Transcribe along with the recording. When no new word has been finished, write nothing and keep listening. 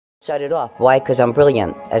Shut it off. Why? Because I'm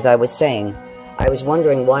brilliant. As I was saying, I was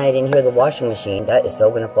wondering why I didn't hear the washing machine. That is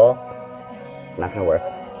so going to fall. Not going to work.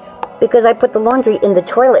 Because I put the laundry in the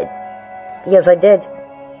toilet. Yes, I did.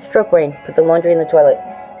 Stroke brain. Put the laundry in the toilet.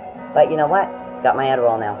 But you know what? Got my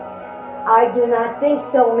Adderall now. I do not think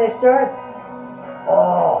so, mister.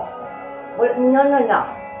 Oh. What? No, no, no.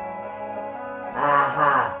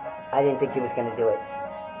 Aha. I didn't think he was going to do it.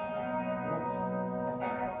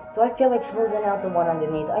 Do I feel like smoothing out the one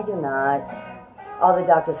underneath? I do not. Oh, the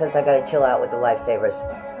doctor says I gotta chill out with the lifesavers.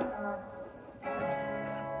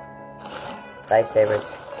 Lifesavers.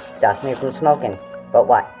 Stops me from smoking. But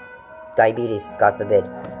what? Diabetes, God forbid.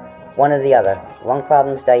 One or the other. Lung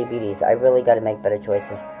problems, diabetes. I really gotta make better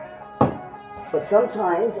choices. But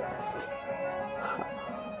sometimes,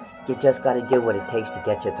 you just gotta do what it takes to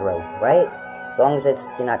get you through, right? As long as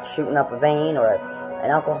you're not shooting up a vein, or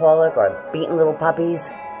an alcoholic, or beating little puppies.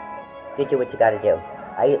 You do what you gotta do.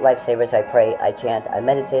 I eat lifesavers, I pray, I chant, I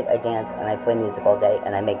meditate, I dance, and I play music all day,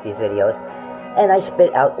 and I make these videos, and I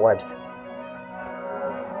spit out orbs.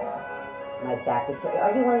 My back is here.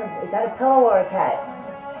 Are you one of, is that a pillow or a cat?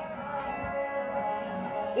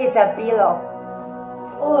 It's a pillow.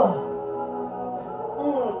 Oh.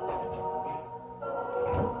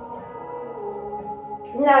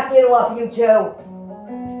 Knock it off, you two.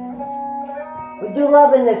 We do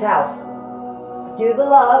love in this house. Do the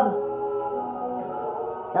love.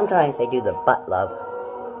 Sometimes they do the butt love.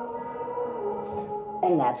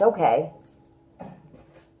 And that's okay.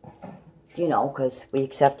 You know, because we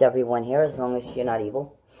accept everyone here as long as you're not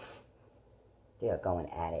evil. They're going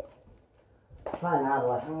at it. Fine, I'm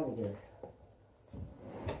going to do this.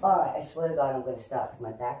 Alright, I swear to God I'm going to stop because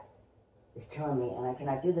my back is killing me. And I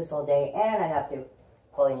cannot do this all day. And I have to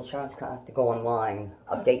call the insurance company to go online.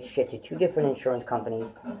 Update shit to 2 different insurance companies.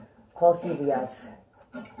 Call CVS.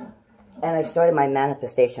 And I started my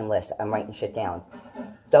manifestation list. I'm writing shit down.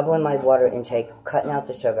 Doubling my water intake, cutting out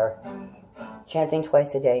the sugar, chanting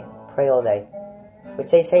twice a day, pray all day.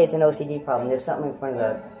 Which they say is an OCD problem. There's something in front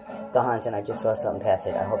of the Hans, and I just saw something past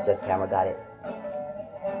it. I hope the camera got it.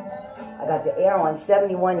 I got the air on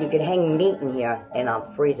 71. You could hang meat in here, and I'm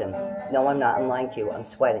freezing. No, I'm not. I'm lying to you. I'm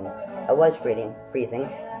sweating. I was freezing.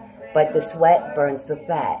 But the sweat burns the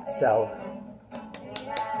fat, so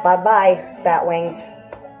bye-bye, bat wings.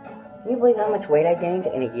 Can you believe how much weight I gained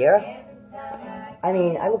in a year? I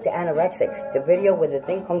mean, I looked anorexic. The video where the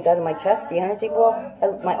thing comes out of my chest, the energy ball,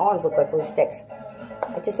 my arms look like little sticks.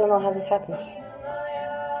 I just don't know how this happens.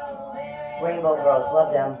 Rainbow Girls,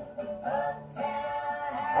 love them.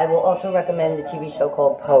 I will also recommend the TV show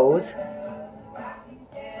called Pose.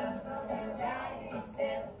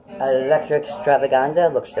 Electric Extravaganza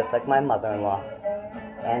looks just like my mother-in-law.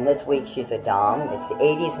 And this week she's a dom. It's the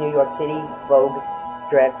 80s New York City Vogue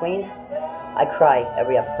drag queens. I cry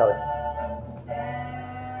every episode.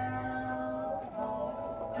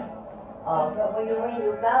 Oh, but when you're in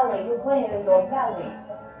your ballet, you're playing in your ballet.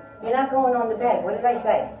 You're not going on the bed. What did I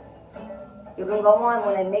say? You can go on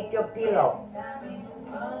when I make your pillow.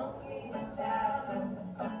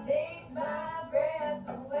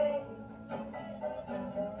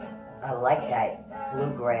 I like that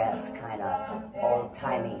bluegrass kind of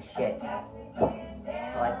old-timey shit.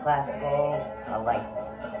 I like classical, I like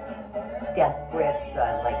death grips,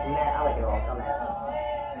 I like metal, I like it all. Come on.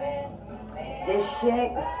 This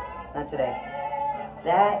shit, not today.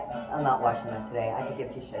 That, I'm not washing that today. I could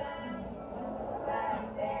give 2 shits.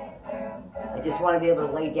 I just want to be able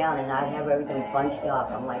to lay down and not have everything bunched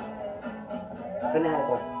up. I'm like,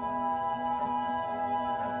 fanatical.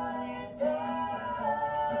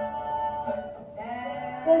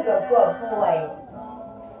 He's a good boy.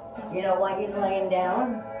 You know why he's laying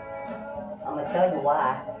down? I'm going to tell you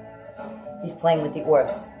why. He's playing with the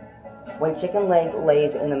orbs. When chicken leg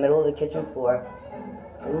lays in the middle of the kitchen floor,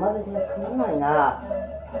 the mother's like, come on now.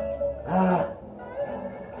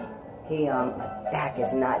 My back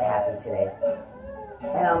is not happy today.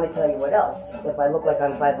 And I'm going to tell you what else. If I look like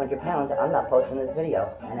I'm 500 pounds, I'm not posting this video.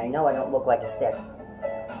 And I know I don't look like a stick.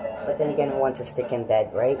 But then again, who wants a stick in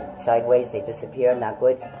bed, right? Sideways, they disappear, not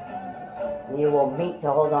good. You need a little meat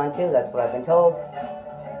to hold on to, that's what I've been told.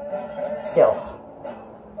 Still.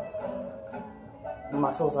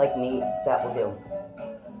 Muscles like meat, that will do.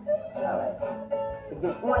 Alright.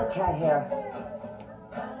 Just one cat hair.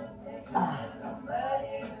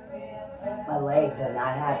 My legs are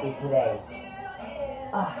not happy today.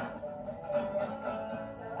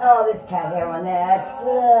 Oh, this cat hair on there.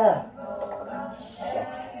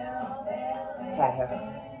 Shit. Cat hair.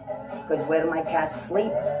 Because where do my cats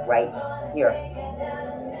sleep? Right here.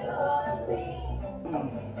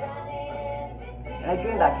 And I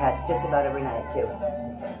dream about cats just about every night, too.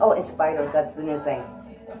 Oh, and spiders, that's the new thing.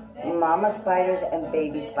 Mama spiders and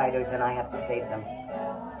baby spiders, and I have to save them.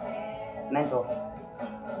 Mental.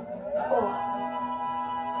 Oh.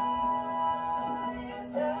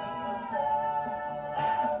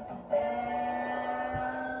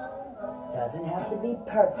 Doesn't have to be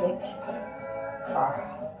perfect.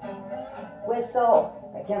 Where's Soul?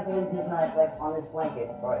 I can't believe he's not like on this blanket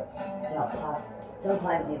or pop.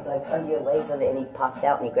 Sometimes he's like under your legs and he pops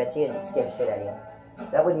out and he gets you and he scares shit out of you.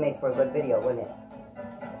 That would make for a good video, wouldn't it?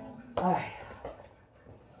 Alright.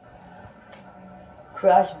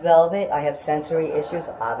 Crushed velvet. I have sensory issues,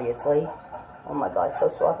 obviously. Oh my god, so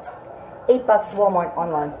soft. $8 Walmart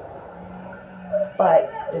online.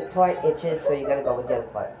 But this part itches, so you gotta go with the other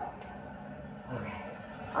part. Okay.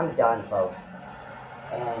 I'm done, folks.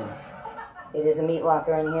 And it is a meat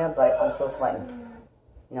locker in here, but I'm still sweating.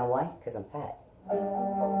 You know why? Because I'm fat.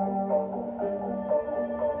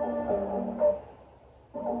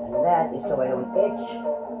 And that is so I don't itch.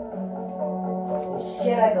 The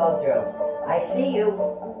shit I go through. I see you.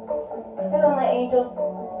 Hello, my angel.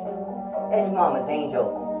 It's Mama's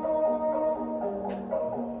angel.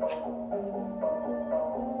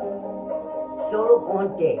 Solo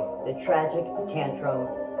Conte, the tragic tantrum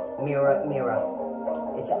mirror mirror.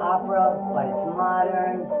 It's opera, but it's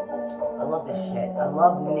modern. I love this shit. I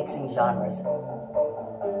love mixing genres.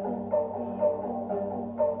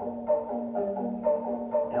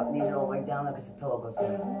 I don't need it all the way down there because the pillow goes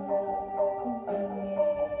in.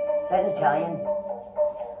 Is that Italian?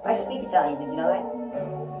 I speak Italian, did you know that?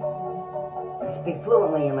 I speak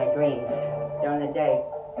fluently in my dreams. During the day,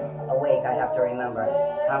 awake, I have to remember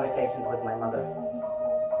conversations with my mother.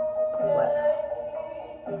 What?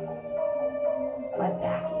 My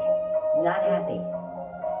back is not happy.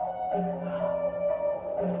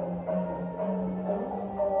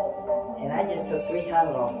 And I just took 3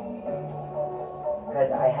 Tylenol.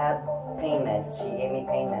 Because I have pain meds. She gave me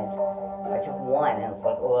pain meds. I took 1 and I was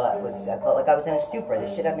like, oh, I felt like I was in a stupor.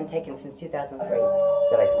 This shit I've been taking since 2003.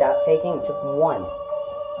 That I stopped taking, took 1.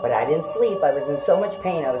 But I didn't sleep. I was in so much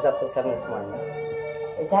pain. I was up till 7 this morning.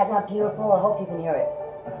 Is that not beautiful? I hope you can hear it.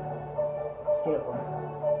 It's beautiful.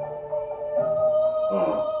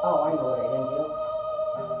 Oh, I know what I didn't do.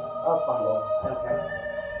 Oh, fungal. I don't care.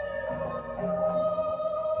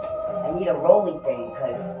 I need a rolly thing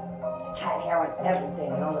because it's cat hair on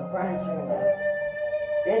everything and on the furniture and that.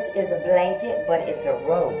 This is a blanket, but it's a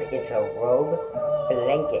robe. It's a robe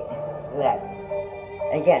blanket. Look at that.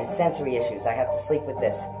 Again, sensory issues. I have to sleep with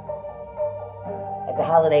this. At the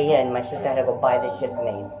Holiday Inn, my sister had to go buy this shit for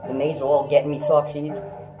me. The maids were all getting me soft sheets.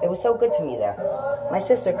 They were so good to me there. My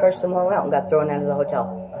sister cursed them all out and got thrown out of the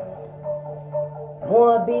hotel.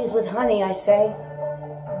 More bees with honey, I say.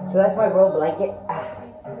 So that's my robe blanket.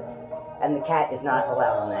 And the cat is not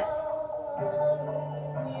allowed on that.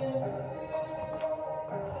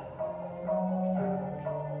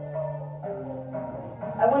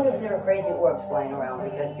 I wonder if there are crazy orbs flying around,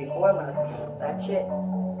 because before, when that shit,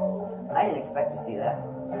 I didn't expect to see that.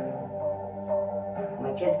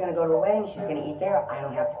 My kid's gonna go to a wedding, she's gonna eat there, I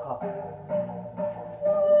don't have to cook.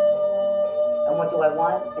 And what do I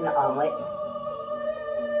want? An omelet.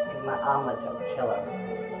 Because my omelets are killer.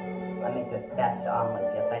 I make the best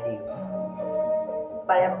omelets, yes I do.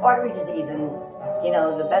 But I have artery disease, and you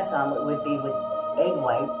know, the best omelet would be with egg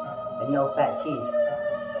white and no fat cheese.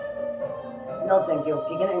 No, thank you. If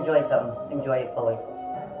you're gonna enjoy something, enjoy it fully.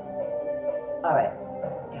 Alright.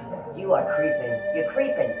 You are creeping. You're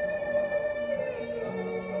creeping.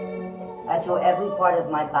 That's how every part of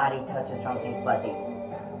my body touches something fuzzy.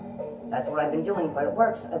 That's what I've been doing, but it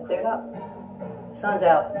works. I've cleared up. Sun's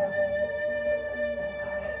out.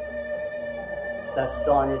 The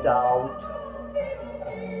sun is out.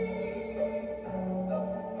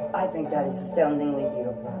 I think that is astoundingly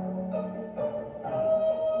beautiful.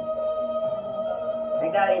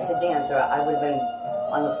 Thank God I used to dance, or I would have been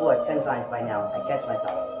on the floor 10 times by now. I catch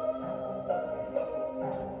myself.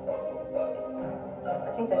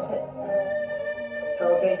 I think that's it.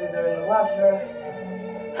 Pillowcases are in the washer.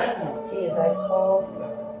 Tea is ice cold.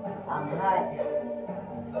 I'm hot.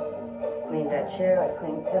 Cleaned that chair. I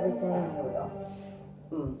cleaned everything. Here we go.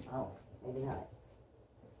 Oh, maybe not.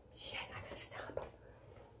 Shit, I gotta stop.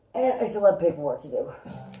 And I still have paperwork to do.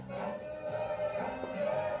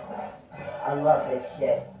 I love this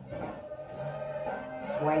shit.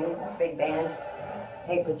 Swing, big band.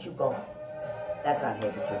 Hey Pachuco. That's not Hey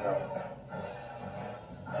Pachuco.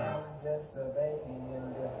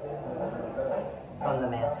 From The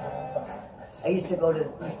Mask. I used to go to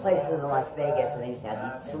these places in Las Vegas and they used to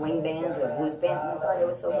have these swing bands or blues bands. Oh my god, it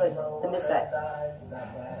was so good. I miss that.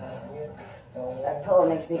 That pillow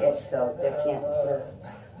makes me itch, so they can't.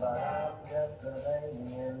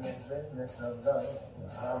 I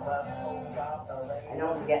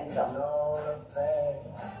know I'm getting something.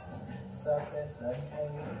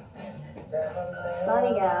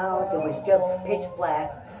 Sunny out, it was just pitch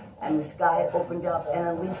black, and the sky opened up and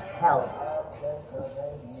unleashed hell.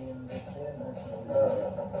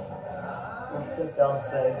 Just a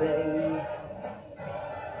baby.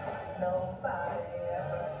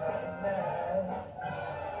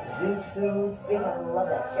 Zoot suits, big, I love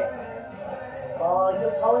that shit. Oh,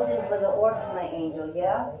 you're posing for the orbs, my angel,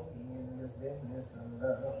 yeah?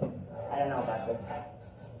 I don't know about this.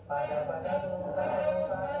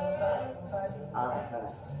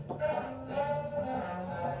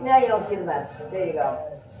 Now you don't see the mess. There you go.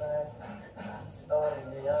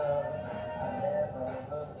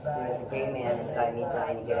 There's a gay man inside me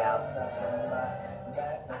trying to get out.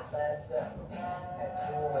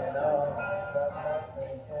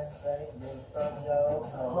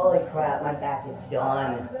 Holy crap, my back is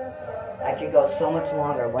done. I could go so much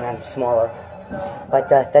longer when I'm smaller. But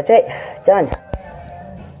that's it. Done.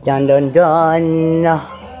 Done, done, done.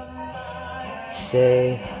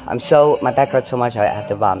 See, my back hurts so much I have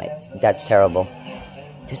to vomit. That's terrible.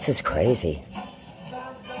 This is crazy.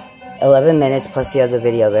 11 minutes plus the other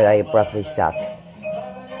video that I abruptly stopped.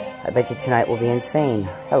 I bet you tonight will be insane.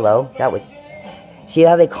 Hello, that was... See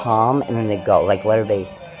how they calm and then they go, like let her be.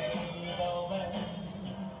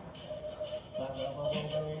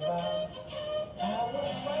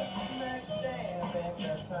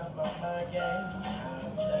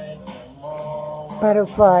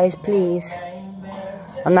 Butterflies, please.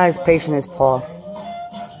 I'm not as patient as Paul.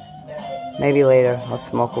 Maybe later. I'll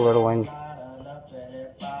smoke a little and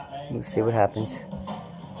we'll see what happens.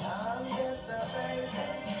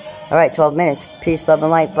 Alright, 12 minutes. Peace, love,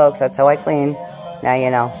 and light, folks. That's how I clean. Now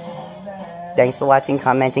you know. Thanks for watching,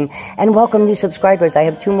 commenting, and welcome new subscribers. I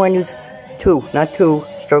have 2 more news. 2, not 2.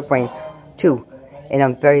 Stroke brain. 2. And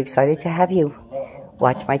I'm very excited to have you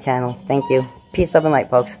watch my channel. Thank you. Peace, love, and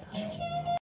light, folks.